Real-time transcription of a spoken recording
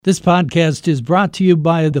This podcast is brought to you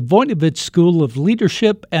by the Voinovich School of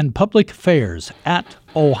Leadership and Public Affairs at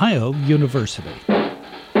Ohio University.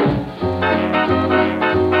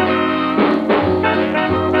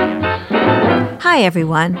 Hi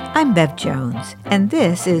everyone, I'm Bev Jones, and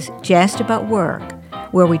this is Jazzed About Work,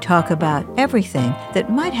 where we talk about everything that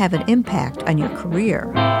might have an impact on your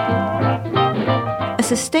career. A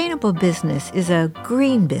sustainable business is a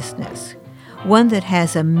green business, one that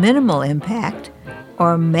has a minimal impact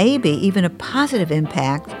or maybe even a positive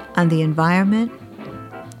impact on the environment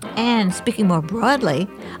and, speaking more broadly,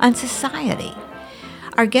 on society.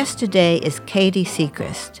 Our guest today is Katie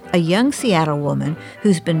Sechrist, a young Seattle woman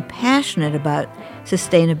who's been passionate about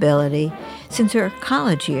sustainability since her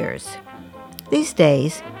college years. These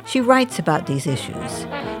days, she writes about these issues,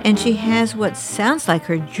 and she has what sounds like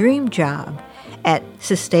her dream job at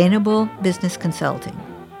Sustainable Business Consulting.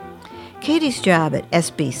 Katie's job at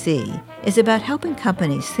SBC is about helping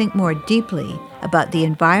companies think more deeply about the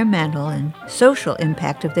environmental and social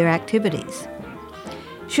impact of their activities.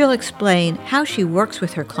 She'll explain how she works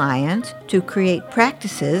with her clients to create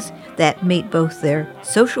practices that meet both their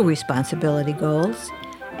social responsibility goals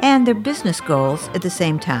and their business goals at the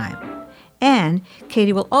same time. And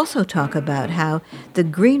Katie will also talk about how the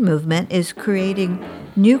green movement is creating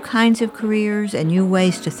new kinds of careers and new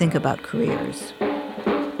ways to think about careers.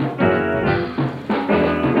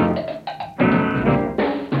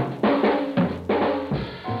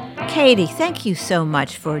 Katie, thank you so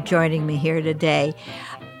much for joining me here today.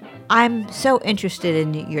 I'm so interested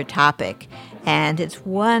in your topic, and it's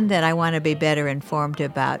one that I want to be better informed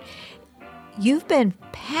about. You've been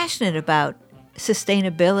passionate about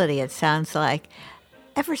sustainability, it sounds like,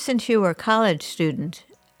 ever since you were a college student.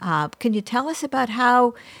 Can you tell us about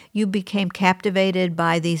how you became captivated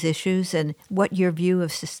by these issues and what your view of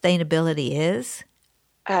sustainability is?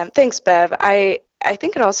 Thanks, Bev. I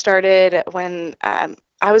think it all started when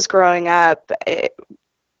I was growing up.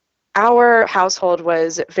 Our household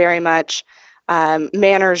was very much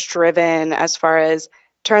manners driven, as far as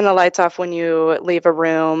turn the lights off when you leave a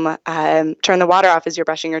room, turn the water off as you're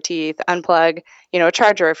brushing your teeth, unplug, a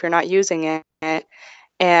charger if you're not using it.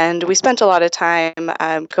 And we spent a lot of time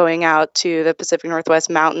going out to the Pacific Northwest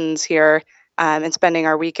mountains here and spending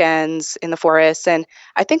our weekends in the forests. And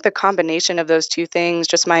I think the combination of those two things,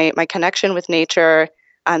 just my connection with nature,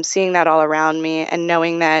 seeing that all around me and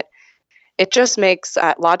knowing that it just makes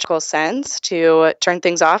logical sense to turn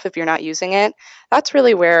things off if you're not using it. That's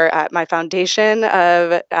really where my foundation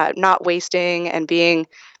of not wasting and being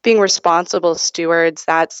responsible stewards,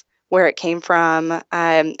 that's where it came from.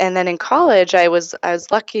 And then in college, I was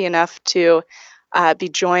lucky enough to be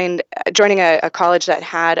joining a college that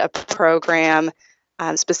had a program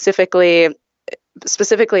specifically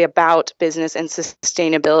about business and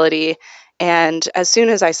sustainability. And as soon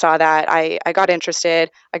as I saw that, I got interested,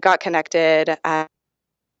 I got connected,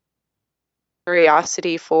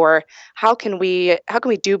 curiosity for how can we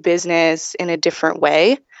do business in a different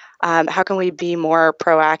way? How can we be more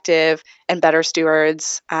proactive and better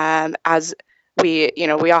stewards as we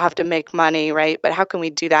all have to make money, right? But how can we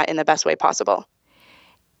do that in the best way possible?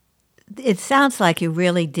 It sounds like you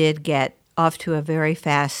really did get off to a very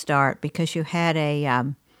fast start because you had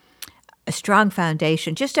a strong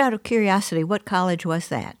foundation. Just out of curiosity, what college was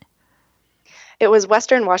that? It was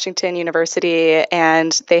Western Washington University,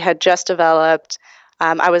 and they had just developed,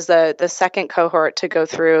 I was the second cohort to go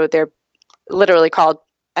through their literally called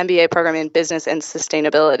MBA program in Business and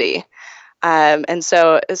Sustainability. And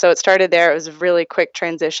so it started there. It was a really quick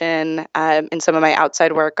transition. And some of my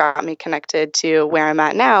outside work got me connected to where I'm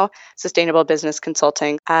at now, Sustainable Business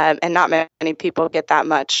Consulting. And not many people get that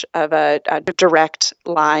much of a direct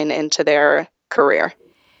line into their career.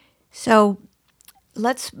 So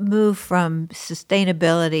let's move from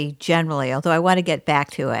sustainability generally, although I want to get back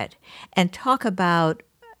to it, and talk about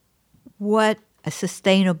what a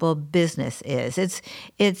sustainable business is.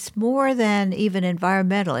 It's more than even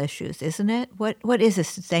environmental issues, isn't it? What is a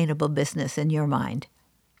sustainable business in your mind?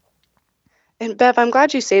 And Bev, I'm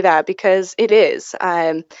glad you say that because it is.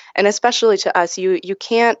 And especially to us, you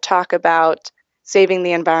can't talk about saving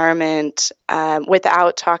the environment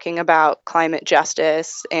without talking about climate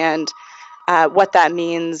justice and what that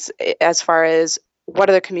means as far as what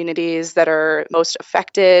are the communities that are most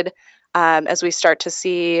affected as we start to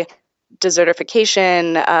see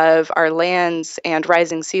desertification of our lands and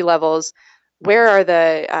rising sea levels. Where are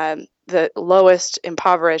the lowest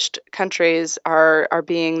impoverished countries are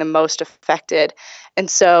being the most affected?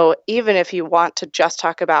 And so even if you want to just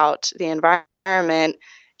talk about the environment,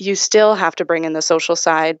 you still have to bring in the social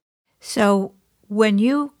side. So when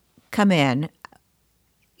you come in,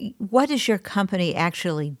 what does your company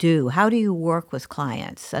actually do? How do you work with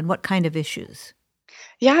clients and what kind of issues?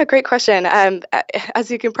 Yeah, great question.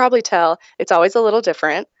 As you can probably tell, it's always a little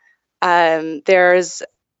different. There's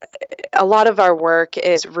a lot of our work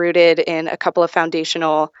is rooted in a couple of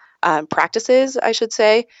foundational practices, I should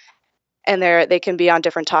say, and they can be on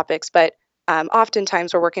different topics. But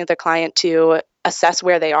oftentimes, we're working with a client to assess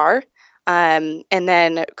where they are, and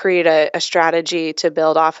then create a strategy to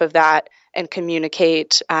build off of that and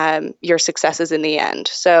communicate your successes in the end.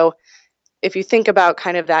 So if you think about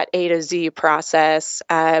kind of that A to Z process,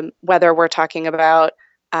 whether we're talking about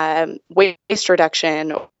waste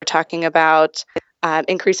reduction, or we're talking about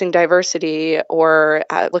increasing diversity, or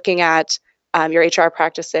looking at your HR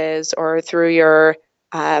practices, or through your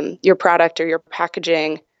product or your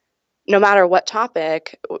packaging, no matter what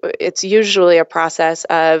topic, it's usually a process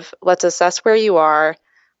of let's assess where you are.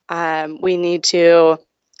 We need to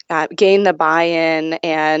gain the buy-in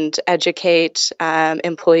and educate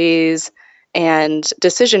employees and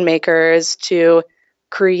decision makers to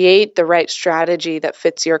create the right strategy that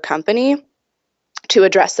fits your company to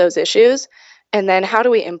address those issues. And then how do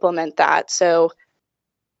we implement that? So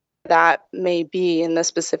that may be, in this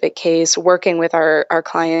specific case, working with our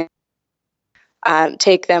client,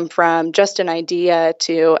 take them from just an idea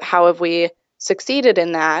to how have we succeeded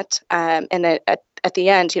in that. And then at the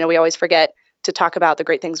end, we always forget to talk about the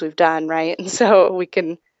great things we've done, right? And so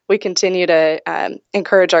we continue to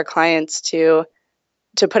encourage our clients to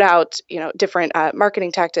put out different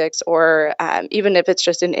marketing tactics, or even if it's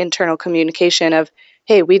just an internal communication of,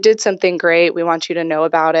 hey, we did something great, we want you to know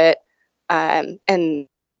about it, and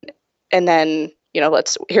then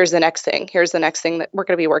here's the next thing that we're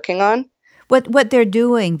going to be working on. What they're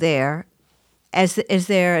doing there, as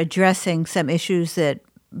they're addressing some issues that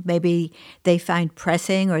maybe they find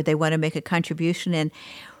pressing or they want to make a contribution in,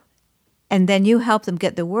 and then you help them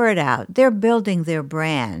get the word out. They're building their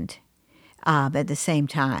brand at the same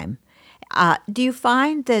time. Do you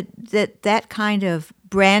find that kind of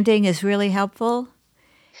branding is really helpful?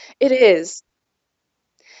 It is.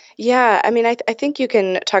 Yeah, I mean, I think you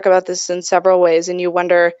can talk about this in several ways, and you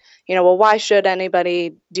wonder, well, why should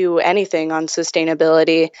anybody do anything on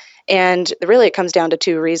sustainability? And really, it comes down to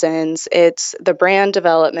two reasons. It's the brand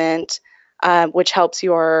development, which helps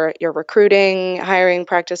your recruiting, hiring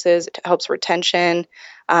practices. It helps retention.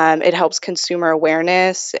 It helps consumer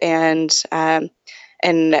awareness and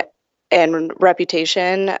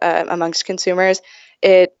reputation amongst consumers.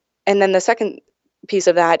 And then the second piece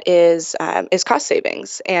of that is cost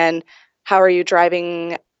savings, and how are you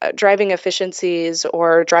driving efficiencies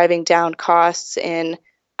or driving down costs in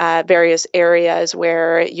various areas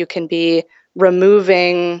where you can be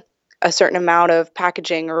removing a certain amount of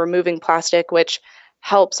packaging or removing plastic, which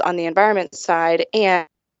helps on the environment side, and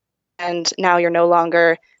now you're no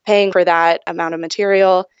longer paying for that amount of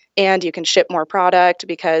material, and you can ship more product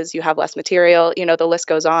because you have less material. The list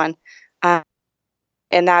goes on.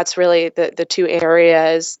 And that's really the two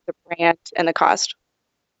areas, the brand and the cost.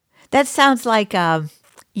 That sounds like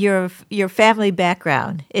your family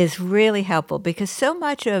background is really helpful, because so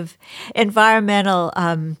much of environmental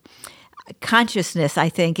consciousness, I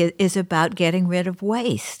think, is about getting rid of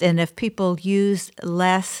waste. And if people used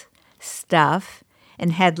less stuff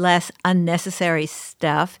and had less unnecessary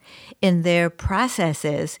stuff in their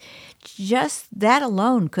processes, just that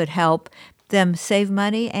alone could help them save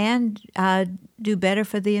money and do better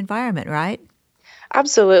for the environment, right?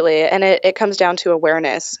 Absolutely. And it comes down to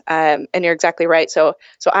awareness. And you're exactly right. So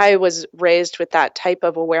I was raised with that type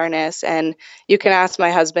of awareness. And you can ask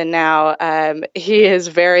my husband now. He is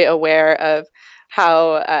very aware of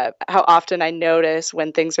how often I notice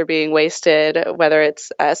when things are being wasted, whether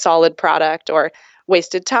it's a solid product or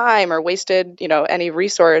wasted time or wasted, any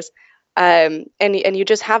resource. And you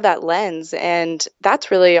just have that lens. And that's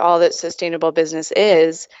really all that sustainable business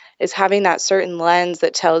is having that certain lens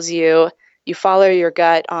that tells you follow your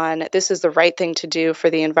gut on this is the right thing to do for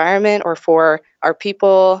the environment or for our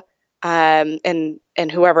people, and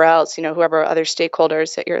whoever else, whoever other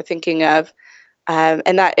stakeholders that you're thinking of.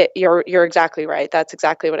 And you're exactly right. That's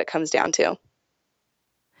exactly what it comes down to.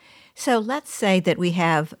 So let's say that we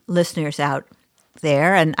have listeners out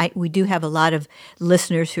there, and we do have a lot of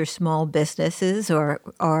listeners who are small businesses or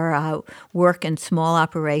work in small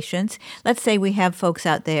operations. Let's say we have folks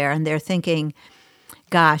out there and they're thinking,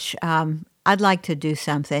 gosh, I'd like to do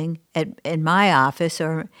something in my office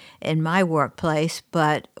or in my workplace,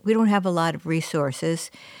 but we don't have a lot of resources.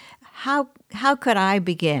 How could I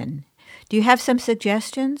begin? Do you have some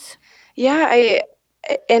suggestions? Yeah,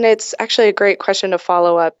 and it's actually a great question to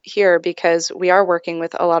follow up here, because we are working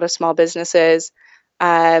with a lot of small businesses,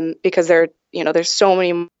 because they're there's so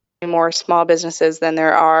many more small businesses than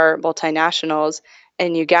there are multinationals,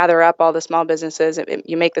 and you gather up all the small businesses,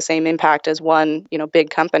 you make the same impact as one, big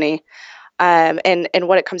company. And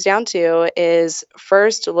what it comes down to is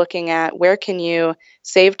first looking at where can you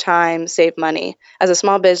save time, save money. As a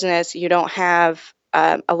small business, you don't have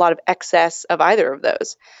a lot of excess of either of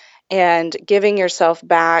those. And giving yourself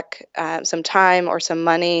back some time or some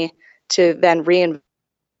money to then reinvest,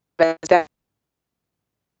 that's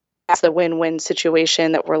the win-win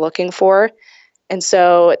situation that we're looking for. And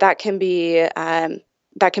so that can be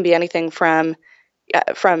anything from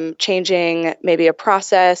changing maybe a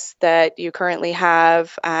process that you currently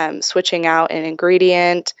have, switching out an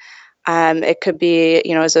ingredient. It could be,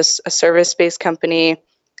 as a service-based company,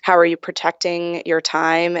 how are you protecting your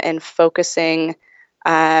time and focusing?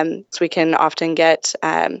 So we can often get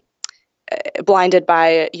blinded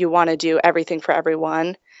by you want to do everything for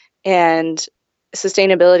everyone. And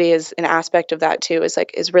sustainability is an aspect of that too,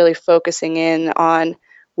 is really focusing in on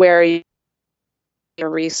where your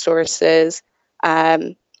resources,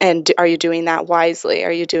 and are you doing that wisely?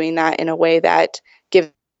 Are you doing that in a way that gives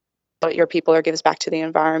what your people or gives back to the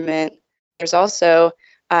environment? There's also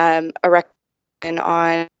a recommendation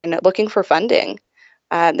on looking for funding.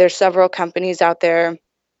 There's several companies out there,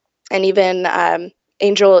 and even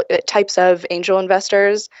angel types of angel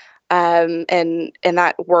investors in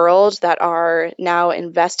that world that are now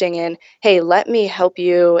investing in, hey, let me help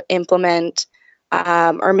you implement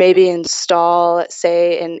or maybe install,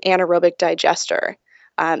 say, an anaerobic digester,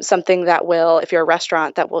 something that will, if you're a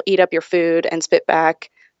restaurant, that will eat up your food and spit back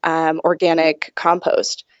organic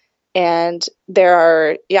compost. And there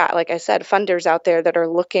are, like I said, funders out there that are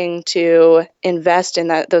looking to invest in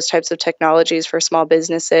those types of technologies for small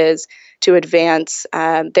businesses to advance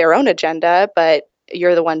their own agenda, but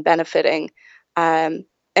you're the one benefiting. And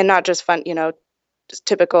not just just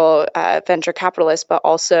typical venture capitalists, but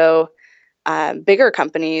also bigger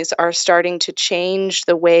companies are starting to change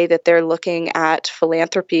the way that they're looking at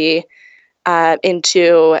philanthropy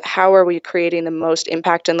into how are we creating the most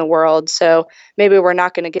impact in the world. So maybe we're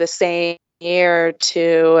not going to get the same year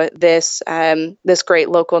to this great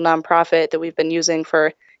local nonprofit that we've been using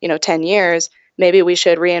for 10 years. Maybe we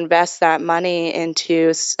should reinvest that money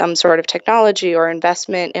into some sort of technology or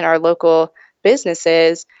investment in our local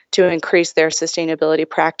businesses to increase their sustainability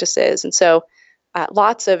practices. And so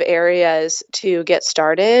lots of areas to get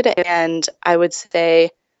started. And I would say,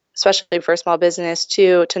 especially for a small business,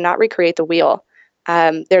 to not recreate the wheel.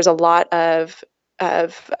 There's a lot of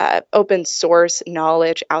open source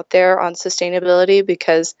knowledge out there on sustainability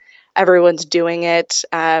because everyone's doing it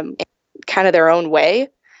kind of their own way.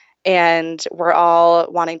 And we're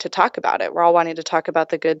all wanting to talk about it. We're all wanting to talk about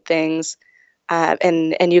the good things.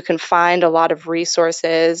 And you can find a lot of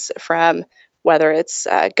resources from whether it's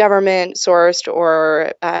government sourced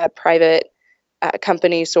or private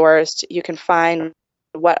company sourced. You can find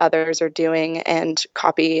what others are doing and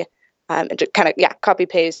copy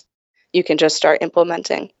paste. You can just start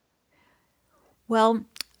implementing. Well,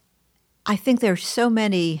 I think there's so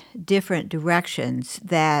many different directions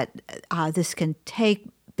that this can take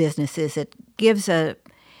businesses. It gives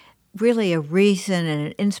really a reason and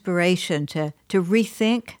an inspiration to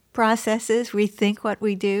rethink processes, rethink what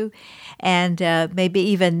we do, and maybe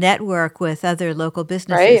even network with other local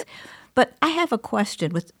businesses. Right. But I have a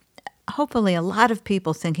question with hopefully a lot of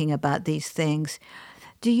people thinking about these things.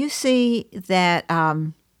 Do you see that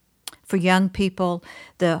for young people,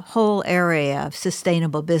 the whole area of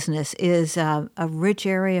sustainable business is a rich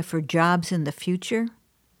area for jobs in the future?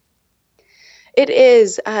 It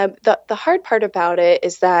is. The hard part about it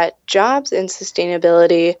is that jobs in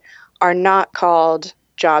sustainability are not called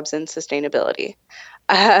jobs in sustainability.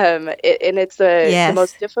 And it's the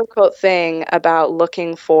most difficult thing about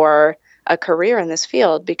looking for a career in this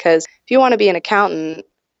field, because if you want to be an accountant,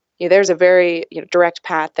 there's a very direct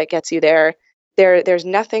path that gets you there. There's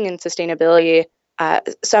nothing in sustainability,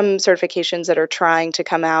 some certifications that are trying to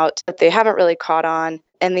come out, but they haven't really caught on.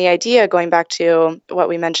 And the idea, going back to what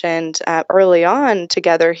we mentioned early on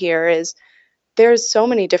together here, is there's so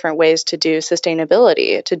many different ways to do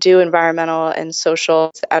sustainability, to do environmental and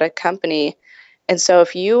social at a company. And so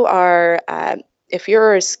if you're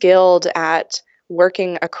skilled at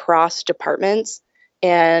working across departments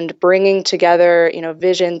and bringing together,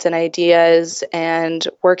 visions and ideas and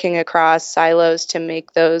working across silos to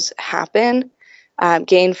make those happen,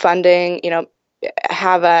 gain funding,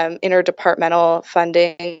 have interdepartmental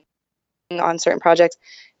funding on certain projects,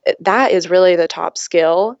 that is really the top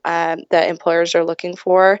skill that employers are looking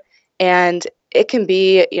for. And it can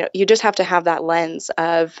be, you just have to have that lens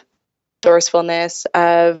of resourcefulness,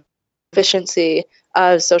 of efficiency,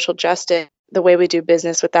 of social justice, the way we do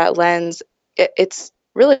business with that lens, it's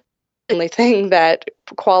really the only thing that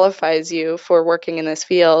qualifies you for working in this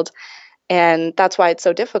field. And that's why it's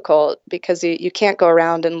so difficult, because you can't go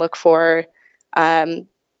around and look for,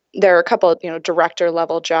 there are a couple of, director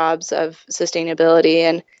level jobs of sustainability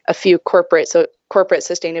and a few corporate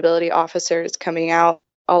sustainability officers coming out.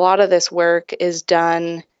 A lot of this work is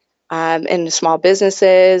done in small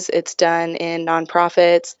businesses. It's done in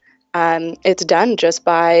nonprofits. It's done just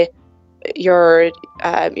by your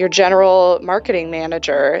general marketing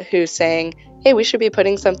manager who's saying, "Hey, we should be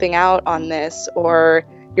putting something out on this," or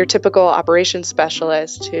your typical operations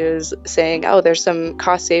specialist who's saying, "Oh, there's some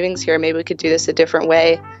cost savings here. Maybe we could do this a different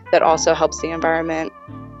way that also helps the environment,"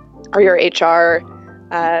 or your HR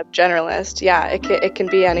generalist. Yeah, it can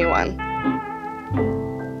be anyone.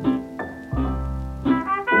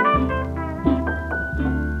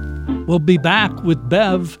 We'll be back with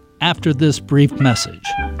Bev after this brief message.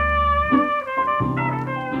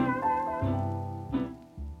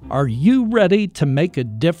 Are you ready to make a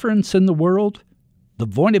difference in the world? The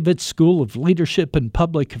Voinovich School of Leadership and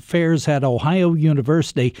Public Affairs at Ohio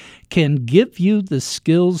University can give you the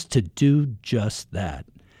skills to do just that.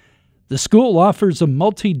 The school offers a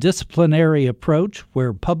multidisciplinary approach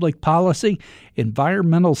where public policy,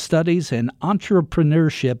 environmental studies, and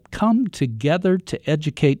entrepreneurship come together to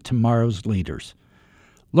educate tomorrow's leaders.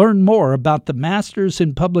 Learn more about the Masters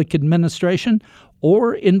in Public Administration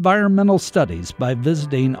or Environmental Studies by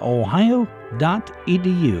visiting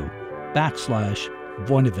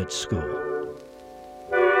ohio.edu/Voinovich School.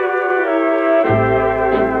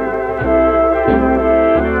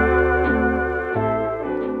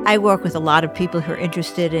 I work with a lot of people who are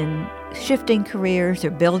interested in shifting careers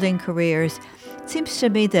or building careers. It seems to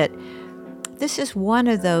me that this is one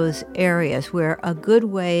of those areas where a good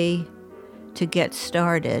way to get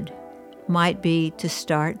started might be to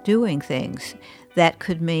start doing things. That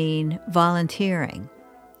could mean volunteering.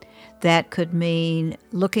 That could mean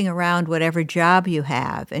looking around whatever job you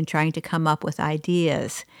have and trying to come up with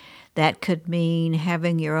ideas. That could mean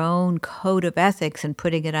having your own code of ethics and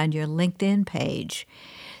putting it on your LinkedIn page.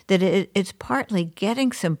 That it's partly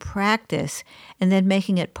getting some practice and then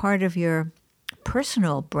making it part of your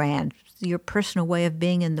personal brand, your personal way of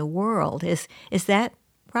being in the world. Is that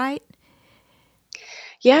right?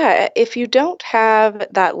 Yeah, if you don't have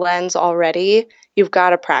that lens already, you've got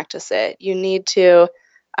to practice it. You need to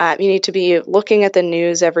be looking at the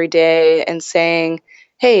news every day and saying,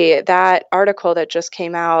 "Hey, that article that just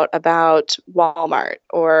came out about Walmart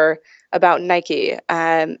or about Nike,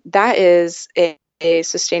 that is a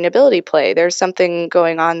sustainability play. There's something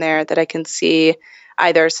going on there that I can see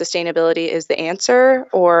either sustainability is the answer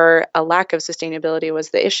or a lack of sustainability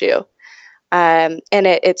was the issue." And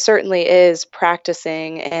it certainly is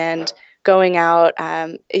practicing and going out.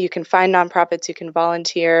 You can find nonprofits, you can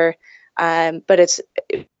volunteer, but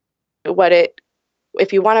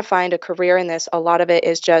if you want to find a career in this, a lot of it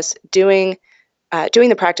is just doing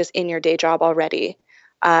the practice in your day job already.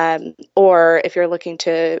 Or if you're looking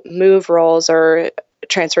to move roles or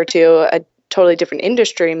transfer to a totally different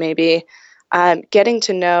industry, maybe getting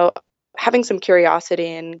to know, having some curiosity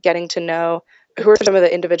and getting to know who are some of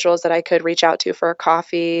the individuals that I could reach out to for a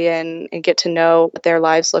coffee and get to know what their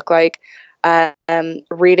lives look like.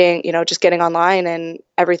 Reading, just getting online and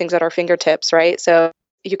everything's at our fingertips, right? So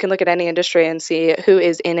you can look at any industry and see who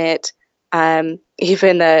is in it.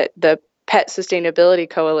 Even the Pet Sustainability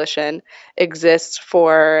Coalition exists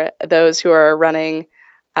for those who are running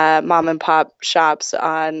mom and pop shops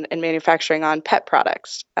and manufacturing on pet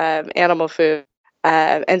products, animal food.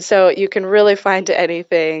 And so you can really find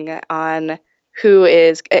anything on who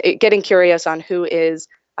is getting curious on who is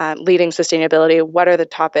leading sustainability, what are the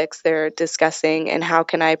topics they're discussing, and how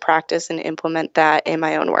can I practice and implement that in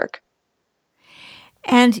my own work.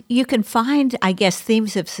 And you can find, I guess,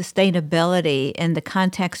 themes of sustainability in the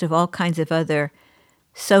context of all kinds of other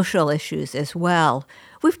social issues as well.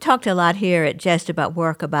 We've talked a lot here at Just About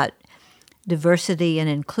Work about diversity and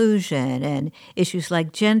inclusion and issues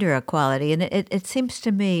like gender equality. And it seems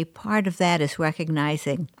to me part of that is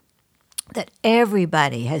recognizing that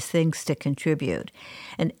everybody has things to contribute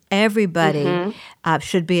and everybody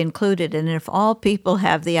should be included. And if all people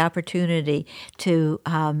have the opportunity to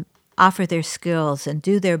offer their skills and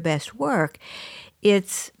do their best work,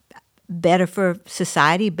 it's better for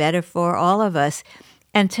society, better for all of us.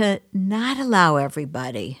 And to not allow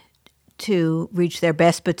everybody to reach their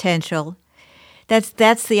best potential,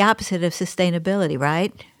 that's the opposite of sustainability,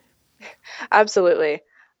 right? Absolutely.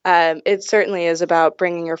 It certainly is about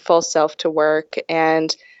bringing your full self to work.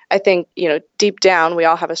 And I think, deep down, we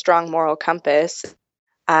all have a strong moral compass.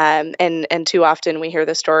 And too often we hear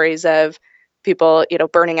the stories of people,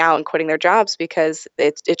 burning out and quitting their jobs because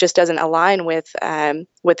it just doesn't align with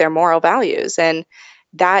their moral values. And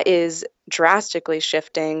that is drastically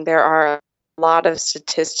shifting. There are a lot of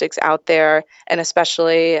statistics out there, and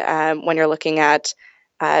especially when you're looking at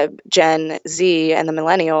Gen Z and the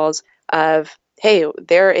millennials, of hey,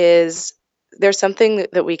 there's something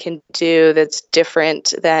that we can do that's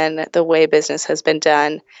different than the way business has been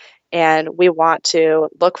done. And we want to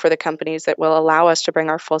look for the companies that will allow us to bring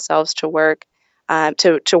our full selves to work,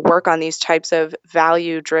 to work on these types of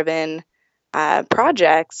value-driven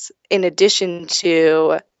projects in addition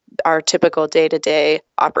to our typical day-to-day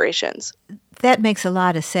operations. That makes a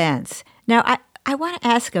lot of sense. Now, I want to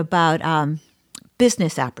ask about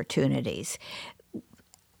business opportunities.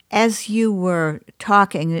 As you were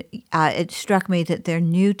talking, it struck me that there are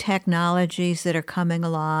new technologies that are coming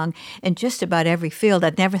along in just about every field.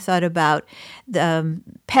 I'd never thought about the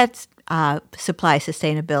pet supply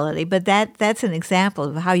sustainability, but that's an example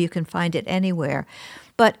of how you can find it anywhere.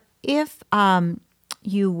 But if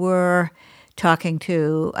you were talking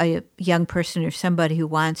to a young person or somebody who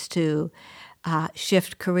wants to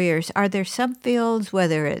shift careers, are there some fields,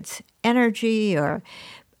 whether it's energy or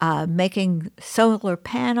making solar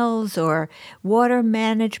panels or water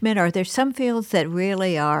management? Are there some fields that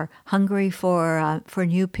really are hungry for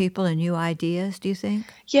new people and new ideas, do you think?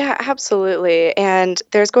 Yeah, absolutely. And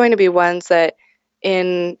there's going to be ones that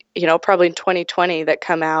probably in 2020 that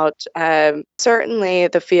come out. Certainly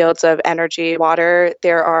the fields of energy, water,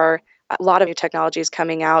 there are a lot of new technologies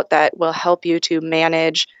coming out that will help you to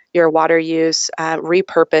manage your water use,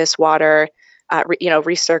 repurpose water,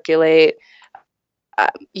 recirculate.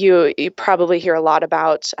 You probably hear a lot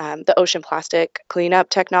about the ocean plastic cleanup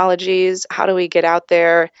technologies. How do we get out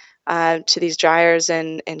there to these gyres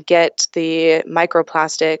and get the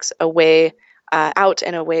microplastics away, out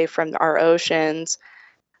and away from our oceans?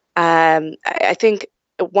 I think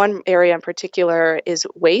one area in particular is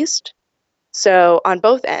waste. So on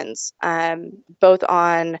both ends, both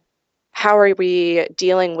on how are we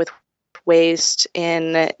dealing with waste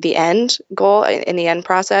in the end goal, in the end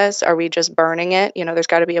process? Are we just burning it? There's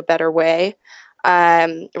got to be a better way.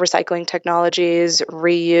 Recycling technologies,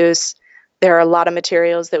 reuse. There are a lot of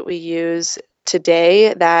materials that we use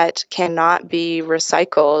today that cannot be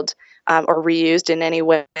recycled or reused in any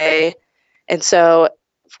way. And so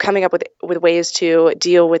coming up with ways to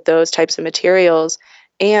deal with those types of materials,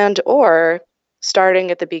 and or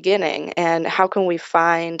starting at the beginning, and how can we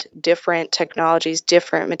find different technologies,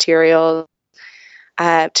 different materials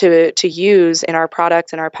to use in our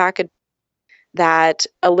products and our package that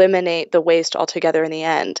eliminate the waste altogether in the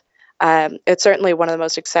end. It's certainly one of the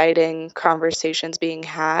most exciting conversations being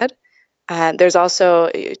had. There's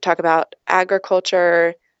also, you talk about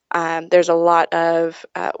agriculture. There's a lot of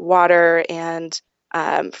water and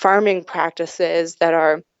farming practices that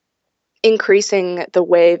are increasing the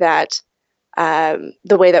way that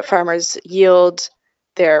farmers yield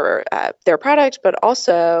their product, but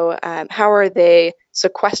also how are they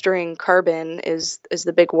sequestering carbon is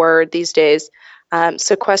the big word these days.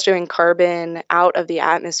 Sequestering carbon out of the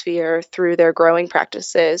atmosphere through their growing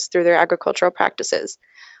practices, through their agricultural practices.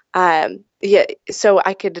 So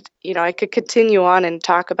I could continue on and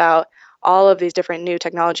talk about all of these different new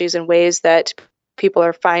technologies and ways that people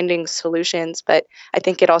are finding solutions, but I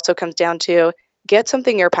think it also comes down to get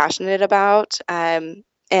something you're passionate about,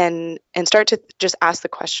 and start to just ask the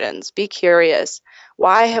questions. Be curious.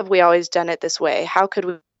 Why have we always done it this way? How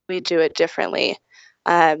could we do it differently?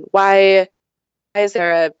 Why is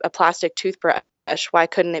there a plastic toothbrush? Why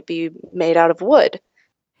couldn't it be made out of wood?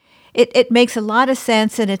 It makes a lot of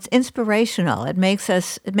sense, and it's inspirational. It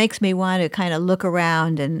makes me want to kind of look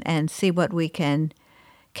around and see what we can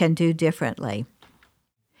do differently.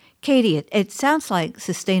 Katie, it sounds like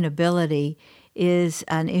sustainability is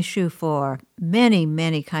an issue for many,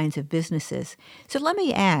 many kinds of businesses. So let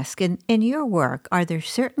me ask, in your work, are there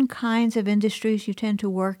certain kinds of industries you tend to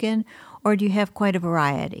work in, or do you have quite a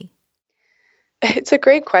variety? It's a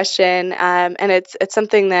great question, and it's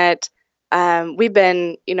something that we've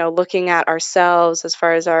been, looking at ourselves as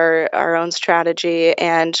far as our own strategy.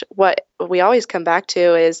 And what we always come back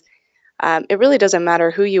to is it really doesn't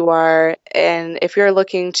matter who you are, and if you're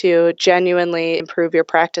looking to genuinely improve your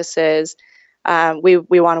practices,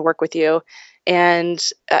 we want to work with you. And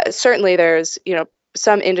certainly there's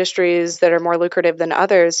some industries that are more lucrative than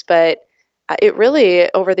others, but it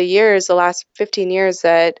really, over the years, the last 15 years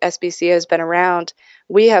that SBC has been around,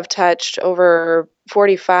 we have touched over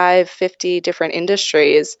 45, 50 different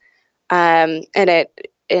industries. And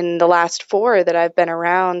in the last 4 that I've been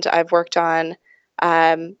around, I've worked on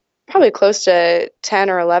probably close to 10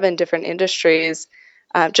 or 11 different industries.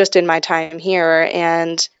 just in my time here.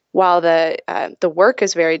 And while the work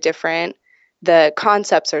is very different, the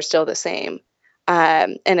concepts are still the same,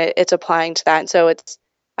 and it's applying to that. And so it's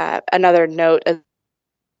another note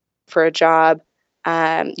for a job.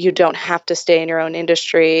 You don't have to stay in your own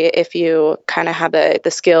industry if you kind of have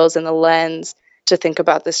the skills and the lens to think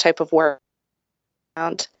about this type of work.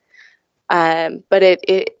 But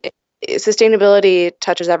sustainability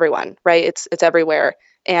touches everyone, right? It's everywhere.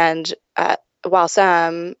 And while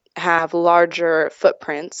some have larger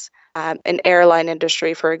footprints, an airline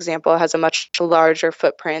industry, for example, has a much larger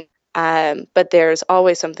footprint, but there's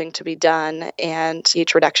always something to be done, and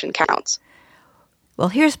each reduction counts. Well,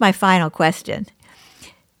 here's my final question.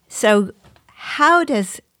 So how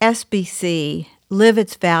does SBC live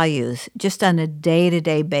its values just on a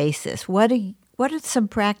day-to-day basis? What are some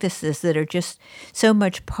practices that are just so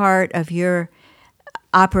much part of your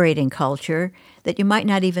operating culture that you might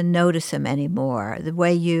not even notice them anymore? The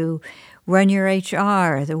way you run your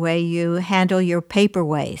HR, the way you handle your paper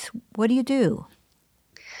waste. What do you do?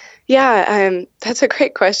 Yeah, that's a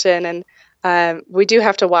great question. And we do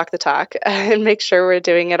have to walk the talk and make sure we're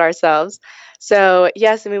doing it ourselves. So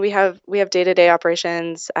yes, I mean, we have day-to-day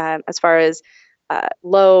operations as far as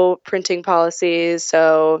low printing policies.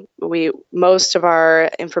 So most of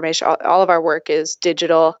our information, all of our work is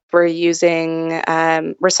digital. We're using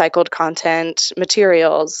recycled content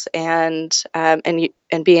materials and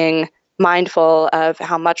being mindful of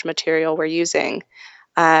how much material we're using.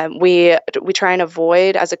 We try and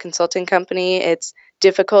avoid, as a consulting company, it's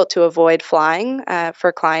difficult to avoid flying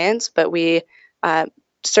for clients, but we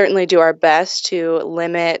certainly do our best to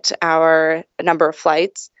limit our number of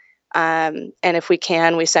flights. And if we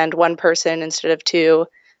can, we send one person instead of two.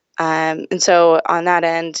 And so on that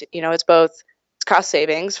end, it's cost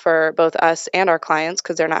savings for both us and our clients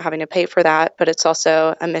because they're not having to pay for that, but it's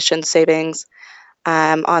also emission savings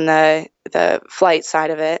on the flight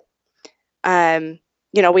side of it.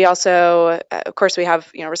 We also, of course, we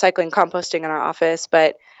have, recycling, composting in our office,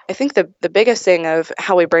 but I think the biggest thing of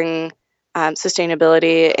how we bring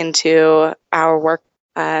sustainability into our work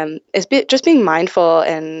is just being mindful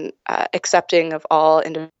and accepting of all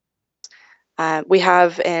individuals. We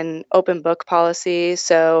have an open book policy,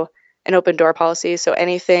 so an open door policy. So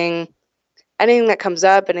anything that comes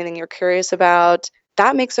up, anything you're curious about,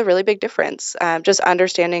 that makes a really big difference. Just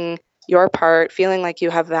understanding your part, feeling like you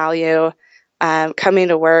have value, coming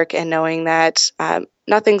to work and knowing that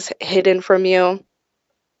nothing's hidden from you.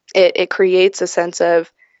 It creates a sense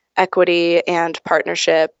of equity and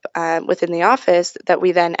partnership within the office that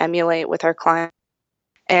we then emulate with our clients.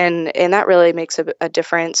 And that really makes a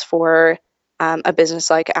difference for a business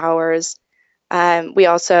like ours. We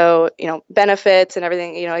also, benefits and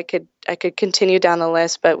everything, I could continue down the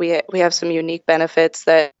list, but we have some unique benefits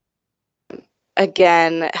that,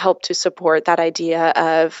 again, help to support that idea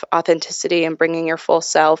of authenticity and bringing your full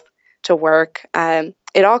self to work.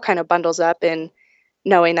 It all kind of bundles up in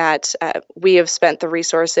knowing that we have spent the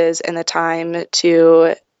resources and the time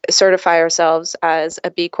to certify ourselves as a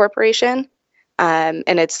B Corporation. And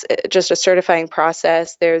it's just a certifying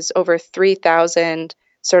process. There's over 3,000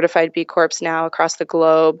 certified B Corps now across the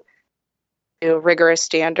globe, rigorous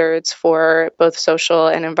standards for both social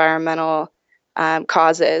and environmental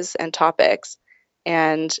causes and topics.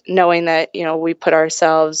 And knowing that, we put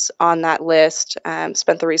ourselves on that list,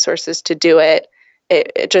 spent the resources to do it,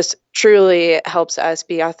 it just truly helps us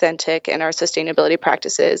be authentic in our sustainability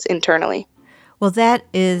practices internally. Well, that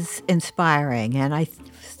is inspiring, and I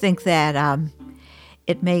think that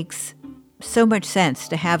it makes so much sense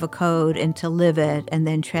to have a code and to live it and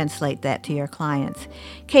then translate that to your clients.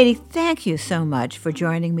 Katie, thank you so much for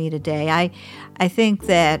joining me today. I think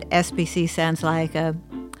that SBC sounds like a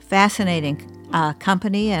fascinating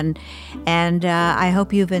company, and I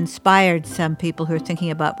hope you've inspired some people who are thinking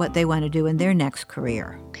about what they want to do in their next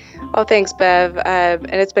career. Well, thanks, Bev. And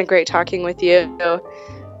it's been great talking with you.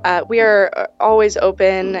 We are always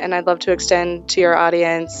open, and I'd love to extend to your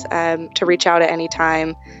audience to reach out at any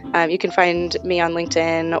time. You can find me on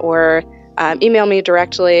LinkedIn or email me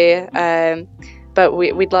directly. But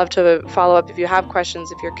we'd love to follow up if you have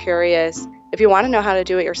questions, if you're curious, if you want to know how to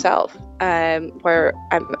do it yourself, where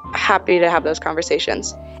I'm happy to have those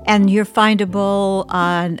conversations. And you're findable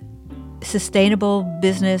on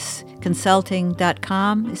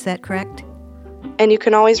sustainablebusinessconsulting.com, is that correct? And you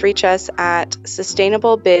can always reach us at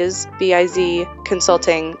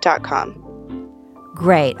sustainablebizconsulting.com.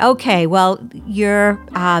 Great. Okay. Well, your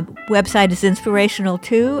website is inspirational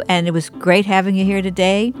too, and it was great having you here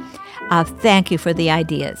today. Thank you for the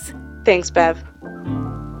ideas. Thanks, Bev.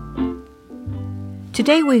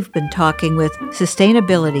 Today we've been talking with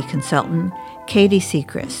sustainability consultant Katie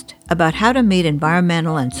Sechrist about how to meet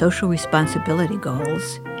environmental and social responsibility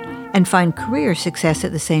goals and find career success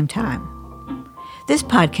at the same time. This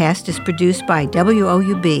podcast is produced by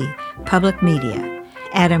WOUB Public Media.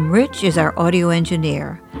 Adam Rich is our audio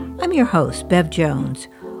engineer. I'm your host, Bev Jones,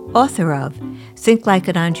 author of Think Like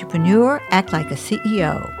an Entrepreneur, Act Like a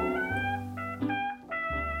CEO.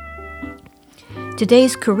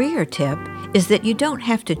 Today's career tip is that you don't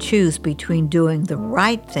have to choose between doing the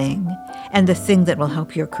right thing and the thing that will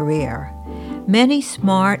help your career. Many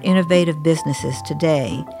smart, innovative businesses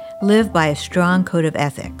today live by a strong code of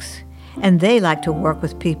ethics, and they like to work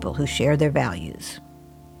with people who share their values.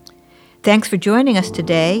 Thanks for joining us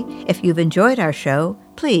today. If you've enjoyed our show,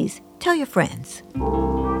 please tell your friends.